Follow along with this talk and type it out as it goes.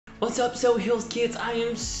What's up, SoHills Kids? I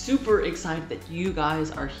am super excited that you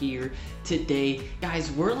guys are here today.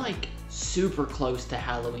 Guys, we're like super close to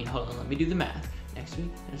Halloween. Hold on, let me do the math. Next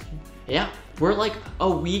week? Yeah, we're like a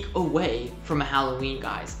week away from Halloween,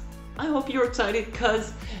 guys. I hope you're excited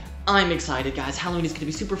because I'm excited, guys. Halloween is going to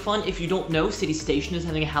be super fun. If you don't know, City Station is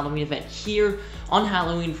having a Halloween event here on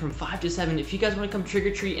Halloween from 5 to 7. If you guys want to come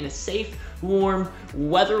trick-or-treat in a safe, warm,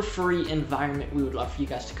 weather-free environment, we would love for you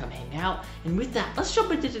guys to come hang out. And with that, let's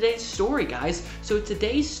jump into today's story, guys. So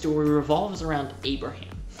today's story revolves around Abraham.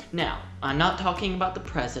 Now, I'm not talking about the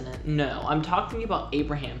president, no. I'm talking about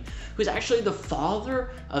Abraham, who's actually the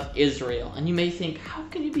father of Israel. And you may think, how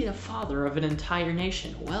can you be the father of an entire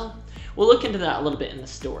nation? Well, we'll look into that a little bit in the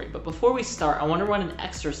story. But before we start, I want to run an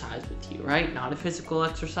exercise with you, right? Not a physical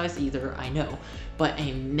exercise either, I know, but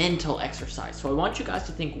a mental exercise. So I want you guys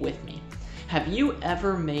to think with me. Have you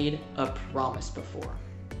ever made a promise before?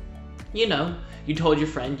 You know, you told your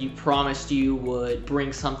friend you promised you would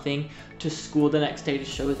bring something to school the next day to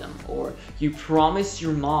show them, or you promised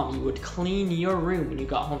your mom you would clean your room when you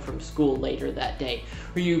got home from school later that day,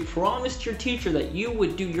 or you promised your teacher that you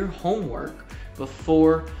would do your homework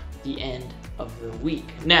before the end of the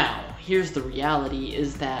week. Now, here's the reality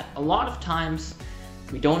is that a lot of times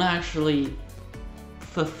we don't actually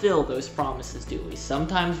fulfill those promises, do we?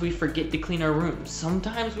 Sometimes we forget to clean our rooms.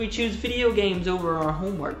 Sometimes we choose video games over our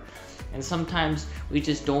homework. And sometimes we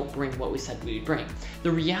just don't bring what we said we would bring.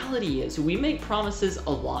 The reality is we make promises a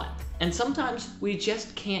lot, and sometimes we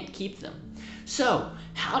just can't keep them. So,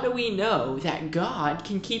 how do we know that God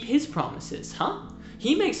can keep his promises, huh?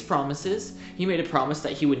 He makes promises. He made a promise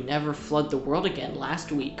that he would never flood the world again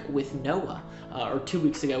last week with Noah, or 2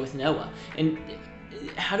 weeks ago with Noah. And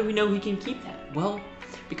how do we know he can keep that? Well,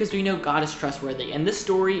 because we know God is trustworthy. And this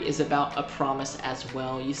story is about a promise as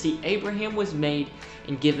well. You see, Abraham was made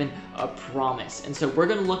and given a promise. And so we're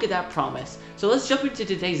going to look at that promise. So let's jump into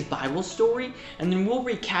today's Bible story, and then we'll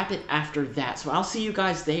recap it after that. So I'll see you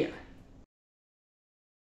guys there.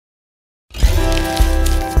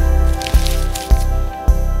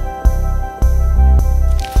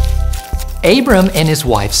 Abram and his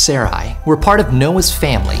wife Sarai were part of Noah's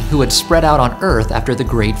family who had spread out on earth after the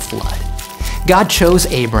great flood. God chose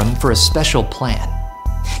Abram for a special plan.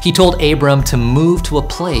 He told Abram to move to a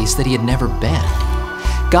place that he had never been.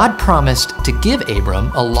 God promised to give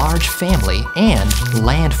Abram a large family and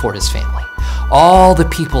land for his family. All the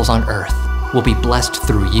peoples on earth will be blessed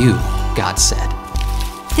through you, God said.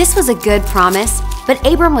 This was a good promise, but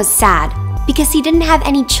Abram was sad because he didn't have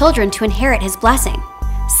any children to inherit his blessing.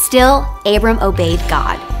 Still, Abram obeyed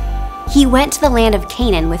God. He went to the land of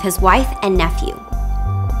Canaan with his wife and nephew.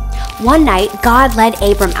 One night, God led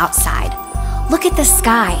Abram outside. "Look at the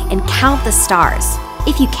sky and count the stars,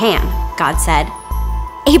 if you can," God said.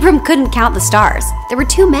 Abram couldn't count the stars. There were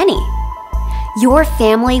too many. "Your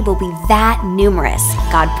family will be that numerous,"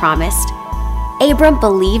 God promised. Abram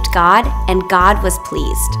believed God, and God was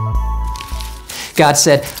pleased. God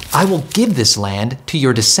said, "I will give this land to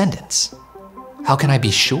your descendants." "How can I be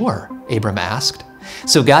sure?" Abram asked.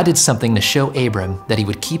 So God did something to show Abram that he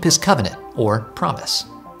would keep his covenant or promise.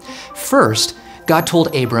 First, God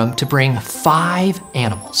told Abram to bring 5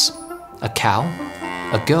 animals: a cow,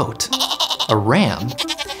 a goat, a ram,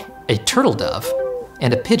 a turtle dove,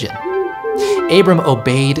 and a pigeon. Abram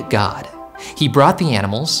obeyed God. He brought the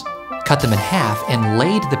animals, cut them in half, and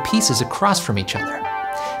laid the pieces across from each other.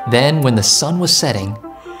 Then, when the sun was setting,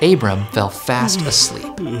 Abram fell fast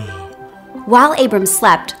asleep. While Abram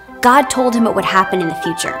slept, God told him what would happen in the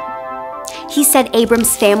future. He said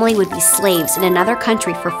Abram's family would be slaves in another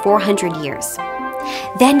country for 400 years.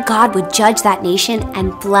 Then God would judge that nation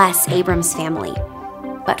and bless Abram's family.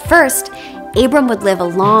 But first, Abram would live a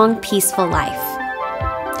long, peaceful life.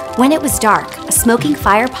 When it was dark, a smoking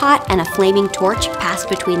fire pot and a flaming torch passed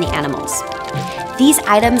between the animals. These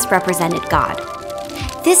items represented God.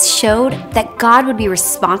 This showed that God would be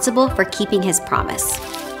responsible for keeping his promise.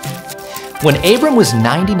 When Abram was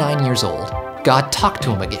 99 years old, God talked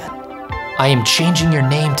to him again. "I am changing your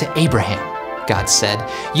name to Abraham," God said.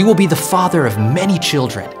 "You will be the father of many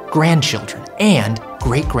children, grandchildren, and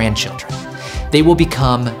great-grandchildren. They will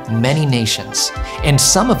become many nations, and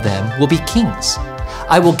some of them will be kings.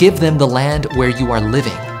 I will give them the land where you are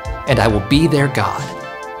living, and I will be their God.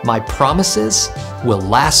 My promises will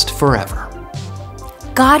last forever."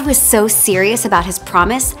 God was so serious about his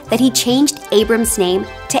promise that he changed Abram's name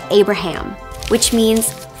to Abraham, which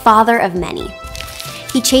means father of many.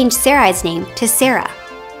 He changed Sarai's name to Sarah.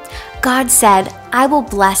 God said, "I will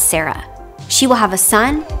bless Sarah. She will have a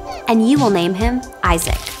son, and you will name him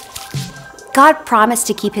Isaac." God promised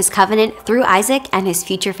to keep his covenant through Isaac and his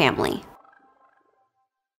future family.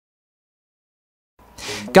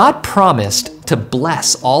 God promised to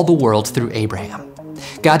bless all the world through Abraham.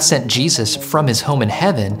 God sent Jesus from his home in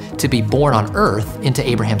heaven to be born on earth into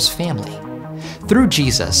Abraham's family. Through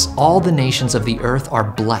Jesus, all the nations of the earth are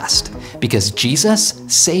blessed because Jesus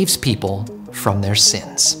saves people from their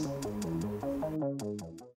sins.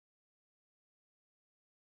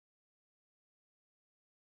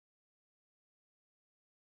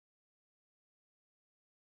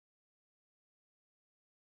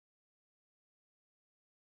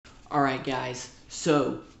 Alright guys,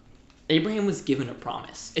 so Abraham was given a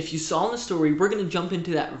promise. If you saw in the story, we're going to jump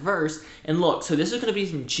into that verse and look. So this is going to be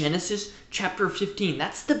in Genesis chapter 15.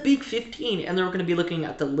 That's the big 15. And then we're going to be looking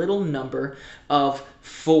at the little number of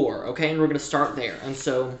 4. Okay, and we're going to start there. And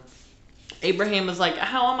so Abraham is like,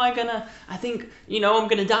 how am I going to, I think, I'm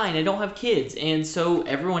going to die and I don't have kids. And so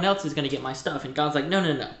everyone else is going to get my stuff. And God's like, no,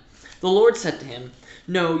 no, no. The Lord said to him,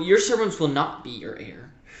 no, your servants will not be your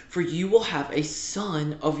heir, for you will have a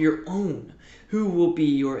son of your own who will be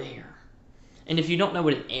your heir. And if you don't know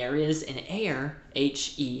what an heir is, an heir,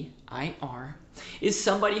 H-E-I-R, is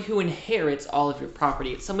somebody who inherits all of your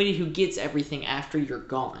property. It's somebody who gets everything after you're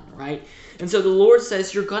gone, right? And so the Lord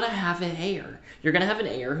says you're going to have an heir. You're going to have an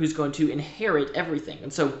heir who's going to inherit everything.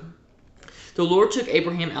 And so the Lord took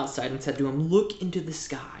Abraham outside and said to him, look into the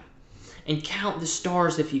sky and count the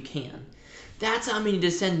stars if you can. That's how many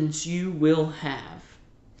descendants you will have.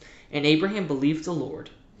 And Abraham believed the Lord,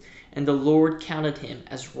 and the Lord counted him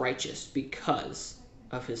as righteous because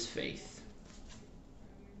of his faith.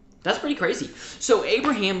 That's pretty crazy. So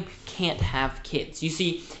Abraham can't have kids. You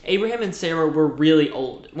see, Abraham and Sarah were really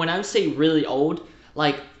old. When I say really old,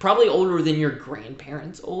 like probably older than your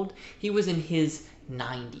grandparents old, he was in his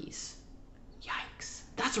 90s. Yikes.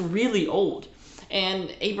 That's really old.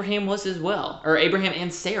 And Abraham was as well. Or Abraham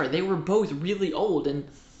and Sarah, they were both really old. And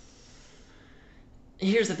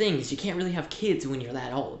here's the thing, is you can't really have kids when you're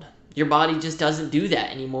that old. Your body just doesn't do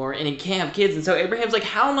that anymore, and it can't have kids. And so Abraham's like,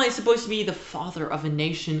 how am I supposed to be the father of a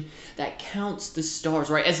nation that counts the stars,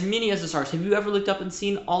 right? As many as the stars. Have you ever looked up and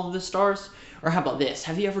seen all of the stars? Or how about this?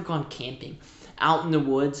 Have you ever gone camping out in the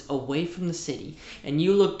woods away from the city, and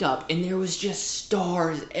you looked up, and there was just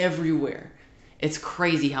stars everywhere? It's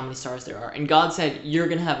crazy how many stars there are. And God said, you're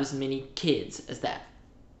going to have as many kids as that.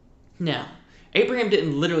 Now, Abraham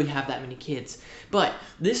didn't literally have that many kids, but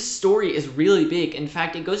this story is really big. In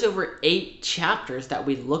fact, it goes over 8 chapters that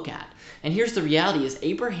we look at. And here's the reality is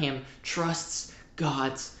Abraham trusts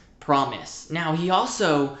God's promise. Now, he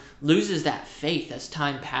also loses that faith as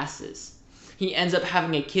time passes. He ends up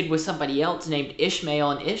having a kid with somebody else named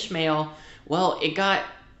Ishmael, and Ishmael, well, it got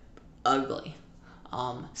ugly.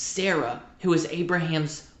 Sarah, who was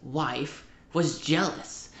Abraham's wife, was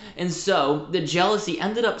jealous. And so the jealousy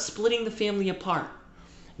ended up splitting the family apart.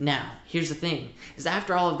 Now, here's the thing, is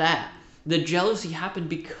after all of that, the jealousy happened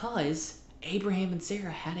because Abraham and Sarah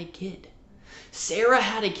had a kid. Sarah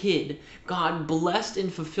had a kid. God blessed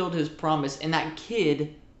and fulfilled his promise, and that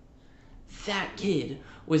kid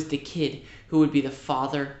was the kid who would be the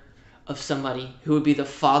father of somebody, who would be the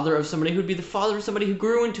father of somebody, who would be the father of somebody who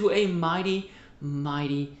grew into a mighty,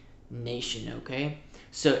 mighty nation, okay?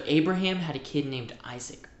 So Abraham had a kid named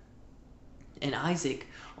Isaac. And Isaac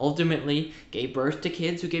ultimately gave birth to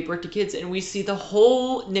kids who gave birth to kids. And we see the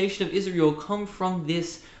whole nation of Israel come from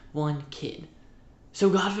this one kid. So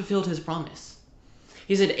God fulfilled his promise.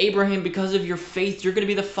 He said, Abraham, because of your faith, you're going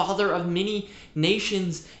to be the father of many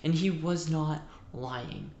nations. And he was not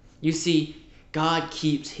lying. You see, God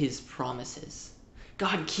keeps his promises.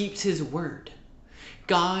 God keeps his word.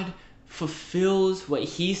 God fulfills what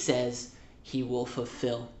he says he will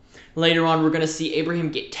fulfill. Later on, we're going to see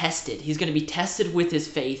Abraham get tested. He's going to be tested with his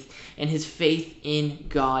faith and his faith in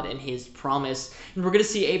God and his promise. And we're going to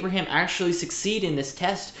see Abraham actually succeed in this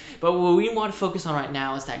test. But what we want to focus on right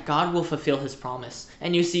now is that God will fulfill his promise.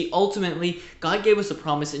 And you see, ultimately, God gave us a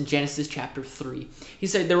promise in Genesis chapter 3. He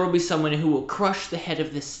said there will be someone who will crush the head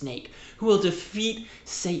of this snake, who will defeat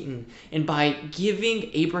Satan. And by giving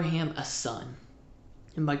Abraham a son,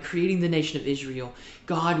 and by creating the nation of Israel,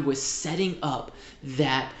 God was setting up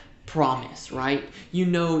that promise, right? You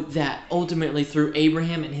know that ultimately through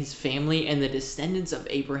Abraham and his family and the descendants of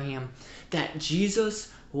Abraham, that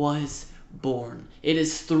Jesus was born. It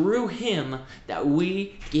is through him that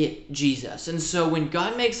we get Jesus. And so when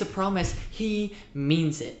God makes a promise, he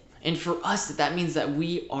means it. And for us, that means that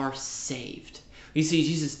we are saved. You see,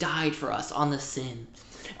 Jesus died for us on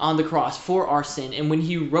the cross for our sin. And when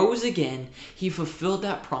he rose again, he fulfilled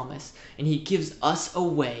that promise, and he gives us a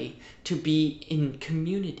way to be in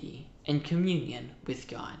community and communion with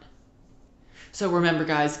God. So remember,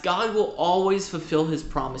 guys, God will always fulfill his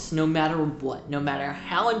promise no matter what, no matter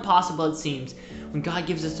how impossible it seems. When God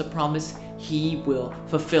gives us a promise, he will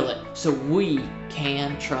fulfill it. So we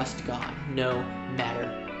can trust God no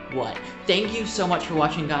matter what. Thank you so much for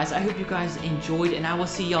watching, guys. I hope you guys enjoyed, and I will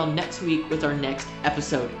see y'all next week with our next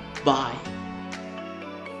episode. Bye.